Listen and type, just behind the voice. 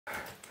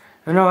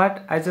You know what?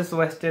 I just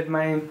wasted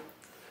my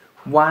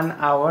 1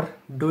 hour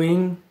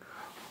doing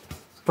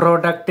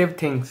productive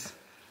things.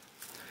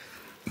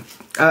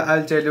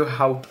 I'll tell you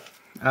how.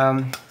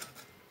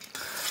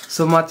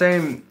 So म चाहिँ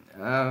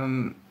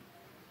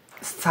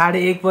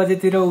 1:30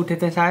 बजेतिर उठे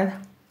थिएँ सायद,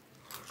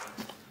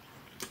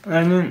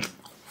 अनि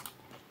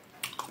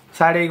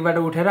 1:30 बाट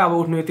उठेर अब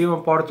उठ्नु यतिको म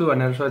पढ्छु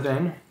भनेर सोचेँ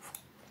हैन।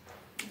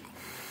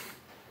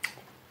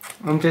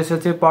 अनि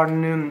त्यसपछि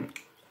पढ्ने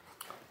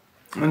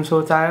अनि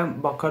सोचायो,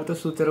 भर्खर त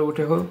सुतेर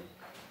उठेको,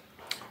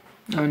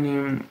 अनि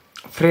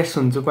फ्रेस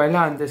हुन्छु पहिला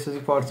अनि त्यसपछि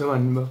पढ्छु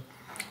भन्नुभयो।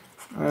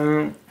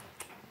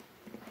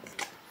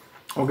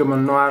 ओके म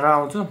नुहाएर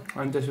आउँछु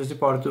अनि त्यसपछि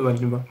पढ्छु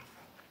भन्नुभयो।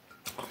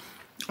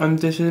 अनि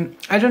त्यसपछि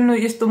आई डोन्ट नो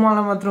यस्तो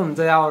मलाई मात्र हुन्छ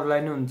या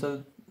अरूलाई नै हुन्छ,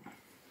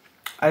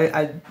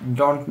 आई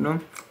डोन्ट नो।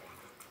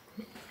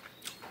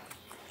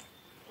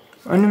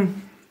 अनि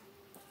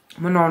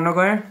म नुहाउन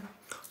गएँ,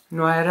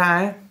 नुहाएर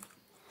आएँ,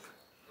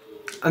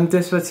 अनि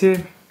त्यसपछि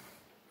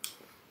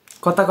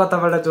कता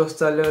कताबाट जोस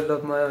चल्यो, ल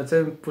म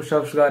चाहिँ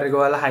पुसअप्स गरेको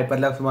होला,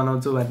 हाइपरल्याप्स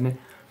बनाउँछु भन्ने,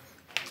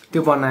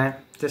 त्यो बनाएँ।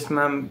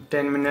 त्यसमा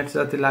 10 मिनट्स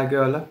जति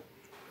लाग्यो होला,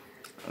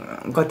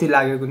 कति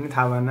लाग्यो कुनै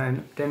थाहा भएन हैन,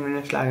 10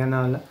 मिनट्स लागेन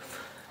होला।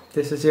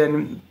 त्यसपछि अनि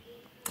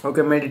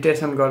ओके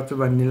मेडिटेसन गर्छु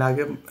भन्ने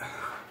लाग्यो,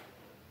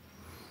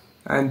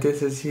 अनि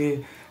त्यसपछि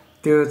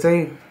त्यो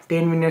चाहिँ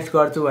 10 मिनट्स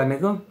गर्छु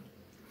भनेको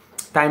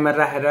टाइमर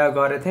राखेर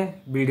गरेको थिएँ,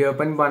 भिडियो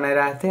पनि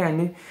बनाइरहेको थिएँ।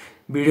 अनि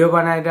भिडियो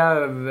बनाएर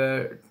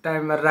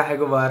टाइमर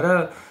राखेको भएर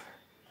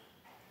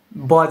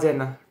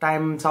बजेन,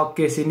 टाइम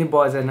सकिएपछि नि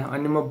बजेन,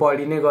 अनि म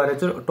बढी नै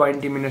गरेछु,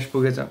 20 मिनट्स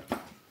पुगेछ।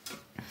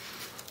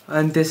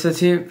 अनि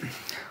त्यसपछि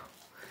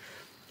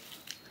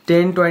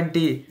 10,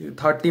 20,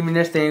 30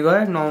 मिनट्स त्यहीँ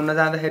गयो। नुहाउन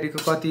जाँदाखेरिको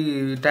कति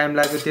टाइम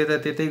लाग्यो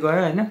त्यतै गयो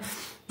हैन।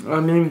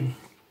 अनि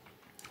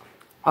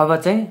अब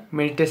चाहिँ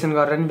मेडिटेसन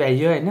गरेर नि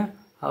भ्याइयो हैन,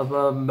 अब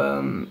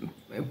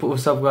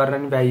पुसअप गरेर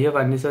नि भ्याइयो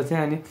भन्ने सोचेँ।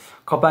 अनि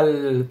कपाल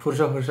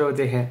फुर्सो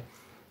देखेँ,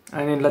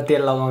 अनि ल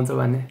तेल लगाउँछु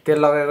भने तेल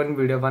लगाएको नि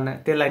भिडियो बनाएँ,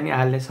 त्यसलाई नि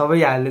हालेँ,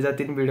 सबै हालेँ,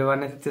 जति नि भिडियो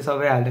बनाएँ त्यो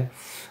सबै हालेँ।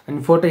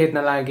 अनि फोटो खिच्न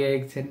लाग्यो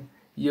एकछिन,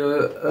 यो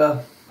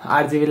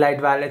RGB लाइट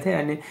बालेको थिएँ,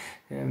 अनि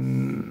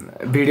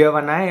भिडियो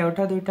बनाएँ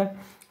एउटा दुईटा,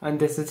 अनि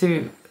त्यसपछि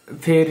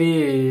फेरि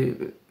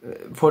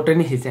फोटो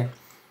नि खिचेँ।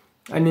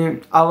 अनि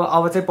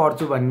अब चाहिँ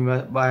पढ्छु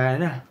भन्ने भयो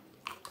हैन।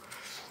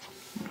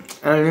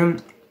 अनि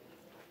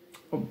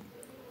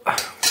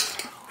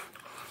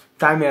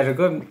टाइम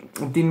हेरेको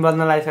 3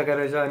 बज्न लागिसकेको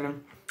रहेछ, अनि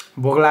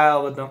भोक लाग्यो,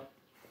 अब त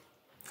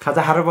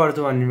खाजा खाएर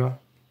पढ्छु भन्ने भयो।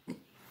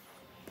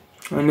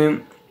 अनि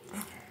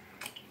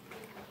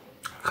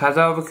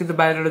खाजा अब कि त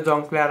बाहिरबाट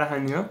जङ्क ल्याएर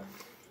खाने हो,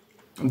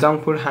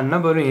 जङ्क फुड खान्न,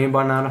 बरु यहीँ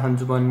बनाएर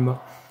खान्छु भन्ने भयो।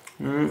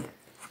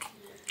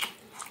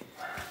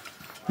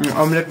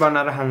 अम्लेट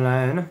बनाएर खानु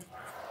लाग्यो हैन।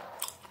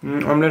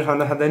 अम्लेट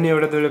खाँदा नि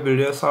एउटा दुईवटा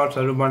भिडियो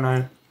सर्ट्सहरू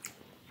बनाएँ।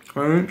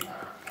 अनि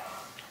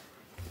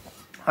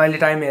अहिले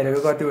टाइम हेरेको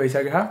कति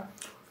भइसक्यो,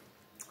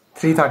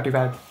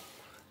 3:35।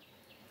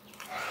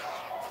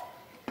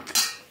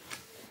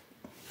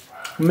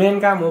 मेन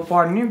काम हो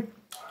पढ्ने,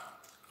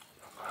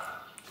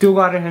 त्यो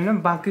गरेको छैन,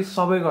 बाँकी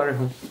सबै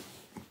गरेको।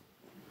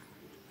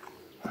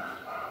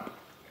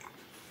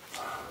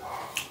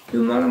 त्यो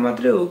मलाई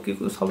मात्रै हो कि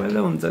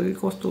सबैलाई हुन्छ कि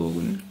कस्तो हो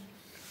कुनै,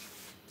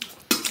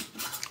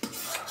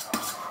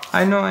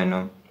 आई नो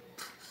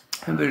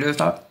भिडियो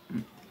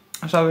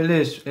सबैले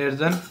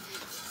हेर्छन्,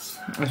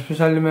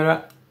 स्पेसल्ली मेरो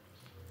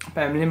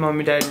फ्यामिली,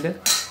 मम्मी ड्याडीले।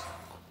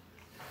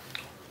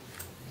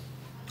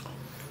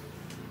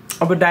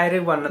 अब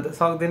डाइरेक्ट भन्न त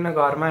सक्दैन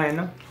घरमा हैन,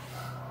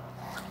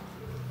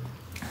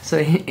 सो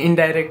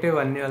इन्डाइरेक्टै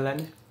भन्ने होला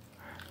नि।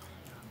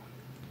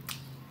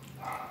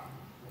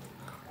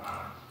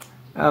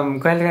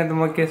 कहिलेकाहीँ त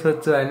म के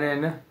सोध्छु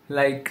हैन,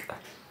 लाइक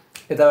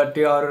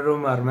यतापट्टि अरू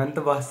रुमहरूमा नि त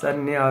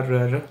बस्छन् नि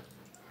अरूहरू,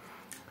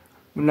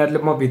 उनीहरूले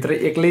म भित्र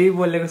एक्लै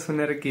बोलेको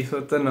सुनेर के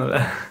सोध्छन् होला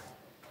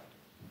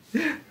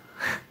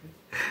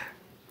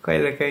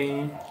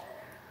कहिलेकाहीँ।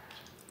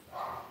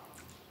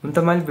 हुन त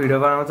मैले भिडियो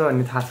बनाउँछ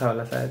भन्ने थाहा छ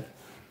होला सायद।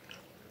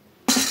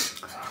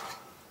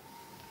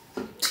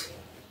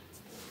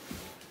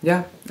 या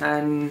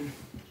एन्ड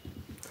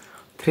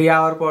 3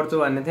 आवर पढ्छु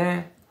भन्ने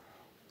थिएँ,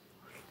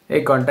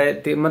 1 घन्टा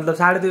यति, मतलब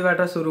 2:30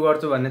 बाट सुरु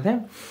गर्छु भन्ने थिएँ।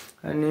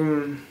 अनि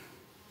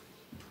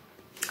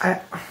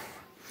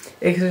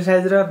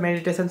एक्सर्साइज र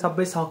मेडिटेसन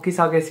सबै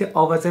सकिसकेपछि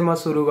अब चाहिँ म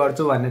सुरु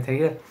गर्छु भन्ने थिएँ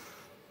क्या,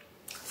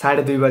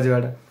 2:30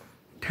 बजेबाट।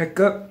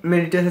 ठ्याक्क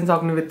मेडिटेसन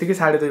सक्ने बित्तिकै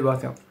 2:30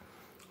 बज्यो।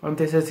 अनि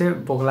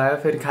त्यसपछि भोक लाग्यो,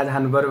 फेरि खाजा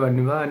खानु पऱ्यो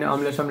भन्ने भयो। अनि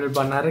अम्लेट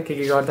बनाएर के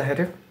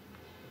गर्दाखेरि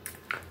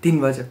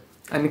 3 बज्यो।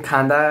 अनि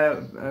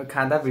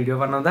खाँदा भिडियो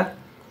बनाउँदा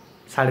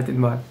 3:30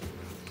 भयो।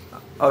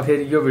 अब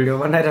फेरि यो भिडियो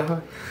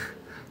बनाइरह,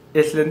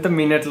 यसले नि त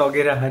मिनट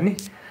लगिरह नि,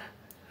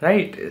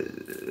 राइट,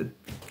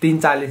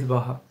 3:40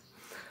 भयो।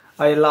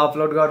 अहिले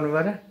अपलोड गर्नु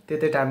पऱ्यो,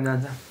 त्यतै टाइम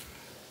जान्छ।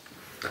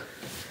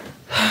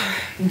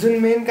 जुन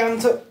मेन काम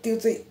छ त्यो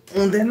चाहिँ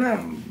हुँदैन,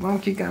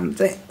 बाँकी काम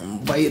चाहिँ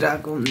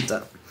भइरहेको हुन्छ।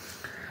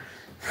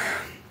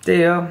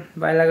 त्यही हो,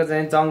 बाहिरको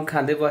चाहिँ जङ्क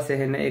खाँदै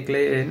बसेको छैन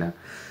एक्लै हैन,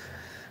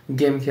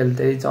 गेम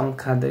खेल्दै जङ्क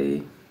खाँदै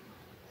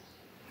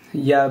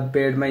या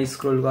बेडमा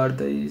स्क्रोल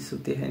गर्दै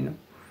सुते हैन।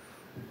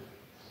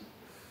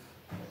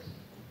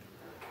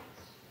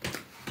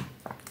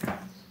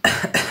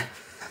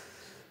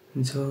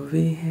 जो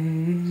भी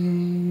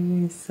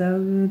है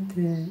सब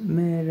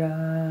मेरा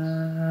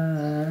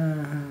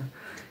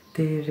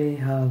तेरे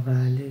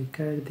हवाले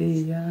कर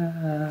दिया।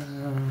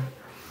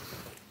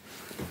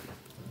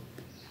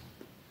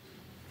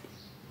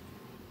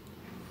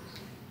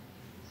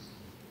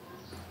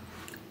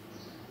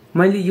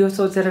 मैले यो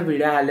सोचेर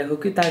भिडियो हालेको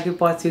कि ताकि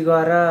पछि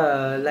गएर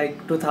लाइक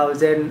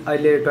 2000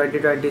 अहिले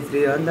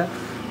 2023 हो नि त,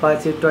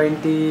 पछि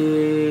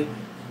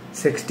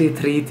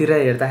 2063 तिर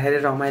हेर्दाखेरि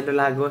रमाइलो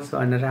लागोस्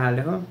भनेर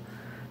हालेको।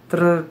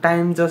 तर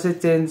टाइम जसै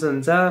चेन्ज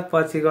हुन्छ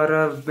पछि गएर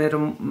मेरो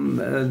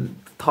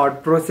थट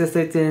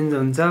प्रोसेसै चेन्ज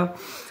हुन्छ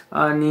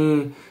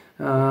अनि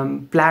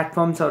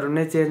प्लेटफर्म्सहरू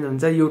नै चेन्ज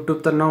हुन्छ।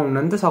 युट्युब त नहुन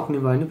नि त सक्ने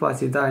भयो नि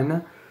पछि त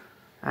होइन।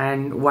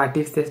 एन्ड वाट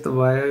इफ त्यस्तो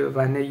भयो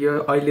भने यो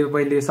अहिले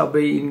मैले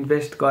सबै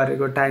इन्भेस्ट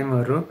गरेको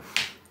टाइमहरू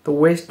त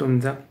वेस्ट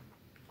हुन्छ,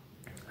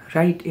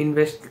 राइट?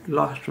 इन्भेस्ट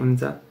लस्ट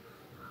हुन्छ।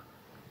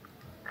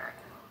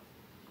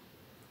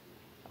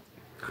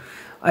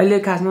 अहिले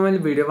खासमा मैले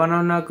भिडियो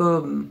बनाउनको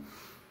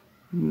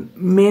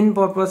मेन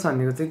पर्पस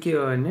भनेको चाहिँ के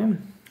हो भने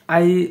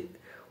I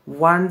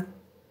want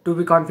to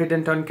be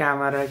confident on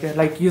camera क्या।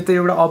 लाइक यो त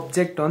एउटा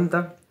अब्जेक्ट हो नि त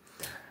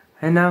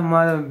होइन।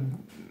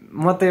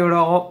 म त एउटा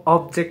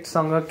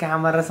अब्जेक्टसँग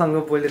क्यामेरासँग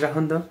बोलिरहेको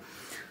नि त।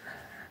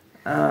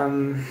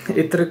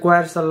 It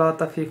requires a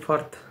lot of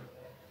effort.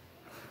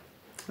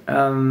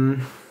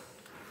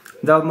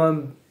 जब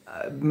म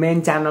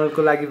मेन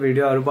च्यानलको लागि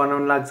भिडियोहरू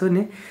बनाउनु लाग्छु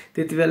नि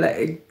त्यति बेला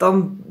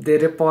एकदम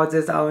धेरै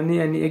पजेस आउने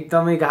अनि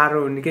एकदमै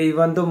गाह्रो हुने क्या।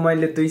 इभन त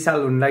मैले 2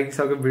 साल हुन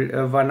लागिसक्यो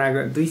भिडियो बनाएको,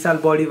 2 साल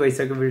बढी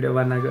भइसक्यो भिडियो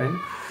बनाएको होइन।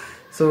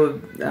 सो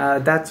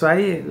द्याट्स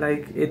वाइ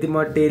लाइक यदि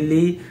म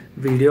डेली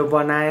भिडियो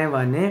बनाएँ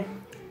भने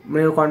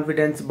मेरो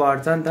कन्फिडेन्स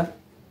बढ्छ नि त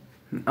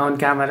on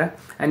camera.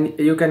 And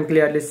you can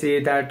clearly see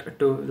that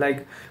to.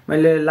 Like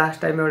मैले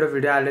लास्ट टाइम एउटा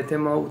भिडियो हालेको थिएँ,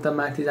 म उता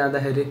माथि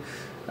जाँदाखेरि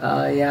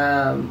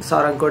यहाँ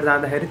सरङकोट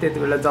जाँदाखेरि त्यति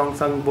बेला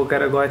जङसङ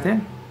बोकेर गएको थिएँ।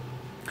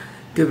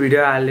 त्यो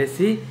भिडियो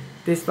हालेपछि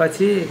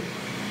त्यसपछि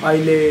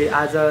अहिले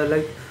आज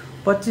लाइक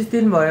 25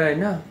 दिन भयो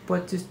होइन,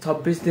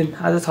 26 दिन,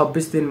 आज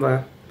 26 दिन भयो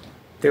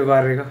त्यो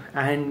गरेको।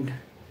 एन्ड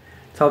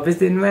 26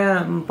 दिनमा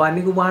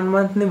भनेको 1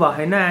 मन्थ नै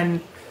भएन and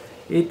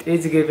it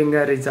is giving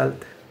a result,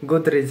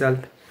 good result.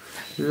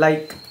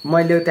 Like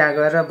मैले त्यहाँ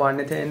गएर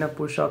भनेको थिएँ होइन,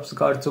 पुसअप्स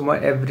गर्छु म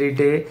एभ्री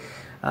डे,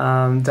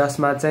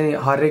 जसमा चाहिँ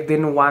हरेक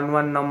दिन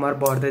 1 नम्बर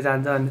बढ्दै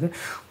जान्छ भने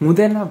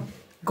हुँदैन,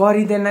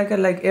 गरिँदैन क्या।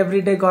 लाइक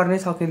एभ्री डे गर्नै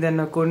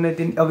सकिँदैन। कुनै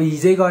दिन अब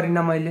हिजै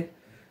गरिनँ मैले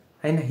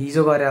होइन,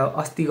 हिजो गरे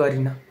अस्ति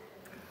गरिनँ,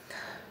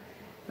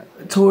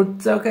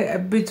 छुट्छ क्या,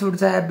 एभ्री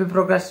छुट्छ, एभ्री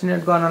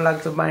प्रोक्रास्टिनेट गर्न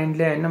लाग्छ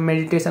माइन्डले होइन।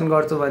 मेडिटेसन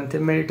गर्छु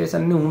भन्थ्यो,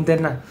 मेडिटेसन नि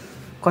हुँदैन,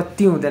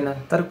 कति हुँदैन,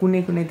 तर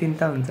कुनै कुनै दिन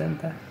त हुन्छ नि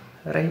त,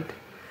 राइट?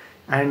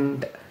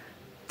 एन्ड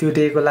त्यो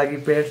डेको लागि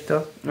बेस्ट हो।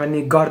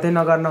 अनि गर्दै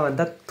नगर्न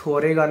भन्दा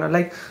थोरै गर्न,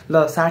 लाइक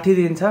ल 60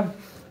 दिन छ,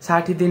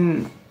 60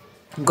 दिन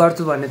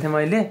गर्छु भन्ने थिएँ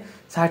मैले,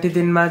 60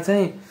 दिनमा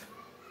चाहिँ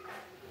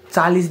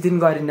 40 दिन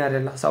गरिनँ अरे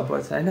ल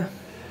सपोज होइन,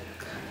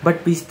 बट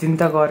 20 दिन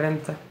त गरेँ नि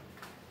त।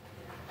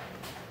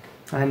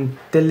 एन्ड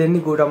त्यसले नि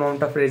गुड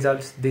अमाउन्ट अफ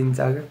रिजल्ट्स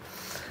दिन्छ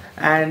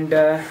क्या। एन्ड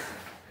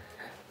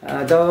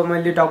जब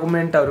मैले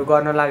डकुमेन्टहरू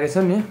गर्न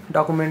लागेछु नि,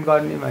 डकुमेन्ट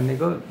गर्ने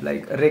भनेको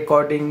लाइक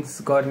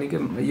रेकर्डिङ्स गर्ने कि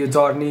यो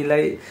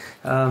जर्नीलाई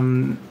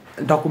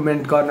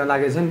डकुमेन्ट गर्न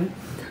लागेछु नि,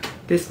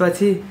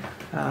 त्यसपछि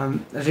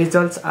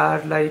रिजल्ट्स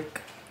आर लाइक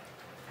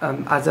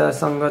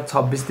आजसँग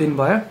 26 दिन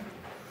भयो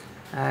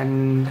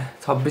एन्ड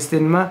 26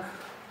 दिनमा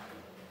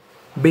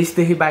 20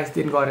 देखि 22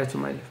 दिन गरेछु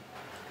मैले।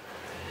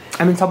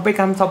 आई मिन सबै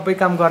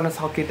काम गर्न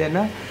सकिँदैन,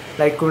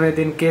 लाइक कुनै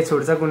दिन के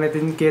छुट्छ, कुनै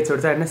दिन के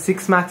छुट्छ होइन।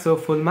 6 मार्क्स हो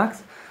फुल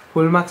मार्क्स,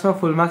 फुल मार्क्स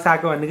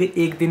आएको भनेको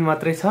 1 दिन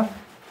मात्रै छ,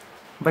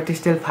 बट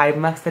स्टिल 5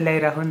 मार्क्स त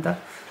ल्याइराखौँ नि त,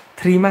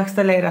 3 मार्क्स त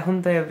ल्याइराखौँ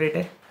नि त every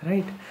day,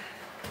 right?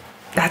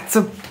 That's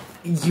a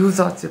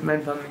huge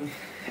achievement for me.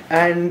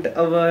 And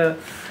अब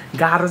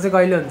गाह्रो चाहिँ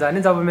कहिले हुन्छ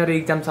भने जब मेरो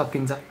इक्जाम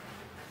सकिन्छ,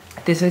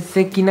 त्यसपछि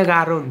चाहिँ किन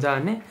गाह्रो हुन्छ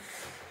भने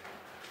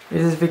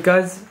इट इज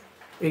बिकज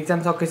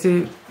इक्जाम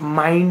सकेपछि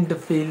mind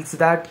feels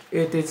that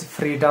it is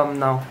freedom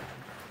now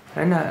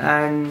होइन।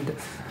 And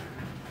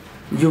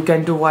you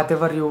can do what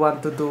ever you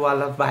want to do,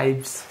 वाला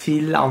भाइब्स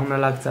फिल आउन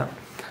लाग्छ।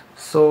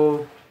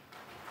 सो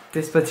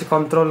त्यसपछि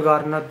कन्ट्रोल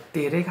गर्न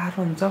धेरै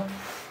गाह्रो हुन्छ,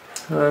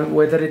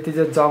 whether it is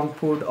a junk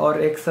food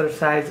or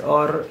exercise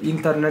or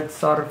internet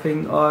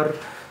surfing or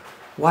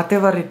what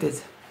ever it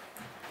is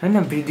होइन,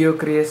 video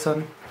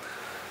creation.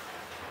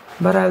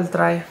 But I will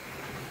try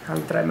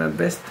my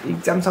best.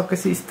 Exam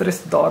सकेपछि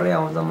स्ट्रेस डरै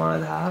आउँछ,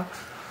 मलाई थाहा,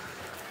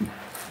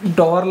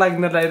 डर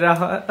लाग्न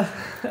लागिरहेको,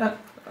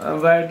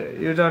 but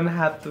you don't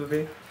have to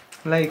be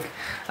like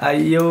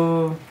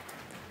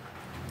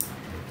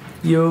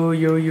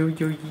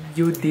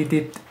you did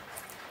it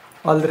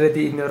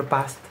already in your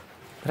past,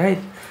 right?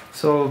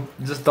 So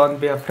just don't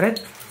be afraid.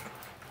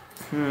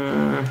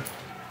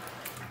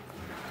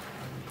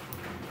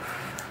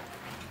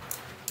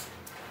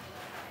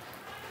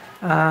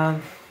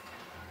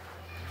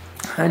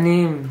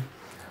 अनि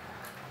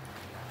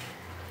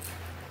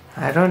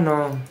I don't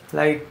know,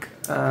 like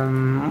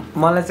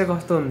मलाई चाहिँ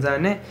कस्तो हुन्छ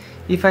भने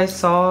इफ आई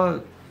स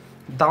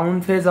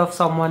down phase of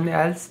someone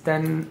else,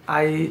 then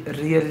I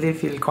really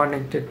feel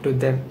connected to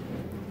them.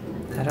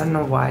 I don't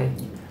know why.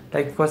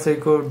 Like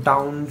कसैको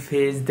down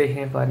phase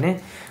देखेँ भने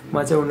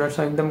म चाहिँ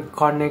उनीहरुसँग एकदम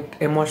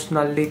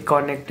इमोसनली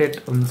कनेक्टेड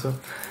हुन्छु.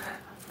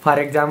 फर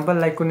एक्जाम्पल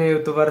लाइक कुनै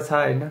युट्युबर छ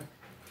हैन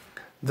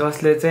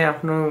जसले चाहिँ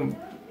आफ्नो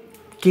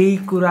केही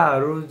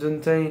कुराहरु जुन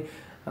चाहिँ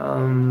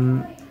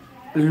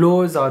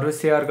लोजहरु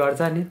शेयर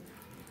गर्छ नि,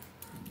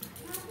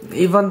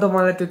 इभन त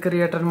मलाई त्यो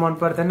क्रिएटर मन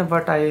पर्दैन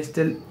but I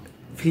still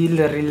feel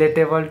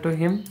relatable to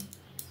him,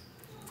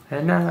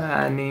 हैन.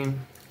 अनि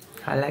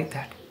I like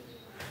that.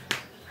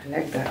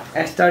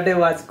 Yesterday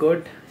was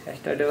good.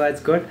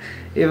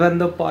 Even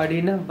though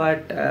पढिन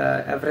but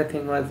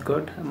everything was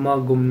good. म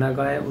घुम्न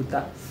गए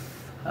उता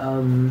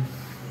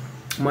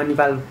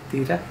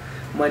मणिपालतिर.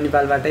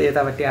 मणिपालबाट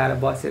यतापट्टि आएर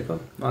बसेको.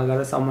 म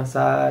गएर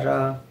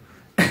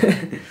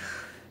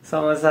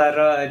समोसा र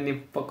अनि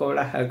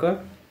पकौडा खाएको.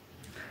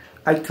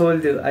 I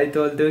told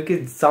you कि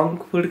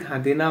जंक फूड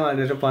खादिन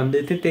भनेर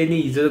भन्दै थिए. त्यही नि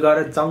हिजो गएर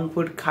जंक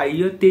फूड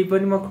खाइयो. त्यही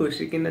पनि म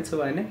खुसी किन छु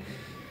भने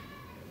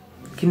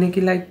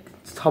किनकि लाइक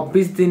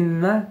 26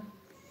 दिनमा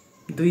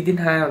 2 दिन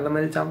खाए होला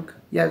मैले जंक,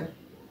 या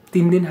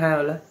 3 दिन खाए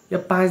होला, या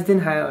 5 दिन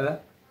खाए होला,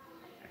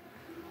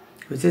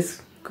 which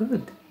is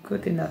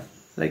good enough.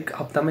 Like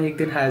हप्तामा 1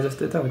 दिन खाए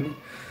जस्तो त हो नि.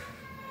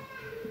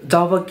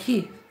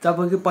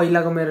 जबकि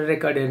पहिलाको मेरो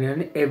रेकर्ड हेर्ने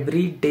भने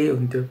एभ्री डे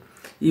हुन्थ्यो.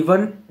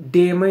 इभन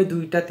डेमै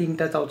 2-3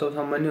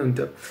 चाउचाउसम्म नि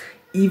हुन्थ्यो.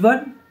 Even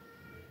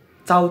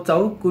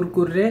chow chow,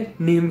 Kurkure,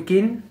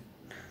 निमकिन,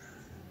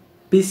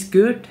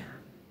 biscuit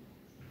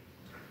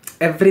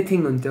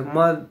everything हुन्थ्यो. म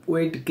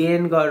वेट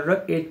गेन गरेर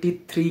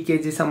 83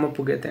 केजी सम्म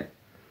पुगेको थिएँ.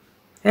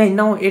 ए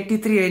नो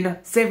 83 हैन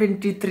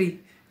 73.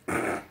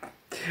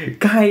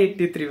 कहाँ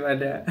 83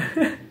 भने.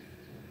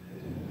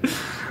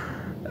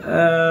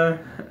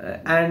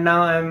 And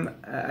now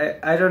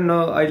I don't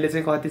know अहिले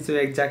चाहिँ कति छु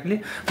एक्ज्याक्टली,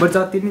 बट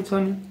जति नि छु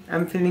नि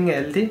I'm feeling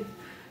healthy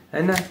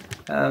हैन.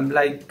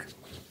 Like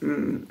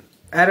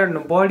I don't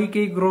know body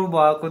केही ग्रो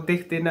भएको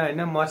देख्दिन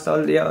हैन.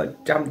 मसल या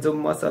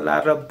जामजुम मसला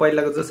र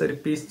पहिलाको जसरी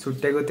पिस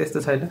छुटेको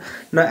त्यस्तो छैन.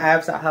 न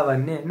एब्स आहा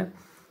भन्ने हैन.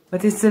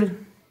 But still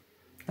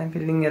I'm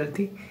feeling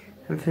healthy,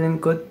 I'm feeling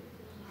good.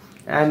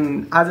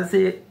 And आज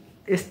चाहिँ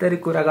यसरी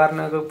कुरा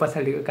गर्नको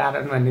पछाडिको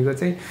कारण भनेको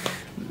चाहिँ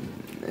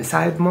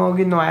सायद म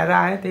अघि नुहाएर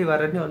आएँ त्यही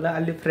भएर नि होला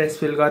अलि फ्रेश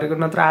फिल गरेको.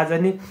 नत्र आज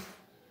नि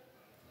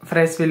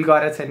फ्रेश फिल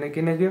गरेको छैन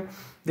किनकि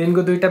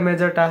दिनको 2टा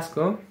मेजर टास्क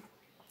हो.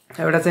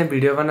 एउटा चाहिँ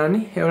भिडियो बनाउने,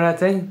 एउटा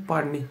चाहिँ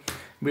पढ्ने.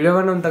 भिडियो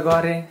बनाउन त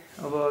गरे,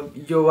 अब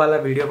यो वाला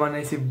भिडियो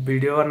बनाएपछि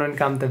भिडियो बनाउने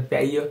काम त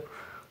भ्याइयो,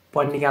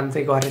 पढ्ने काम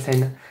चाहिँ गरे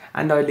छैन.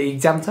 अनि अहिले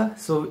एक्जाम छ.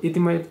 सो यदि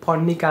मैले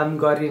पढ्ने काम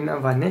गरिन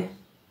भने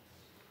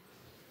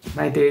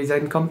my day is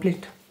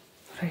incomplete,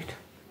 right?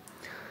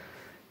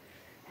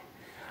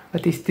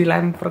 But still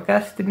I'm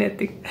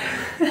procrastinating.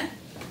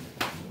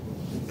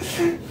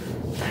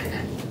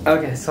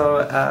 Okay, so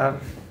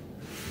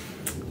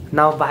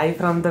now bye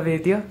from the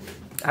video.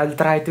 I'll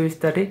try to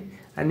study,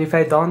 and if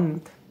I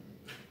don't,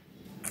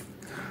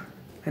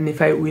 and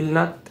if I will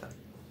not,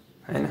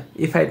 and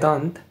if I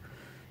don't,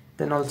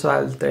 then also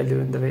I'll tell you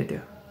in the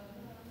video.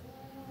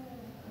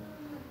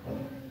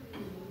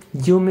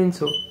 You means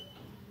who?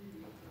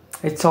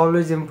 It's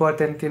always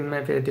important in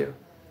my video.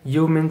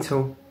 You means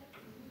who?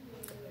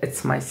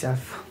 It's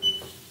myself,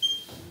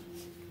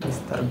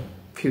 Mr.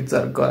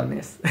 Future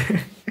Ganesh.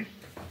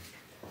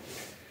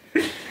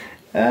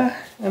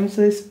 I'm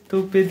so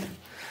stupid.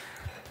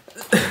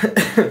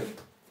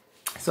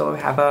 So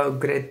have a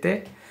great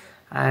day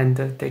and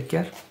take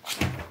care.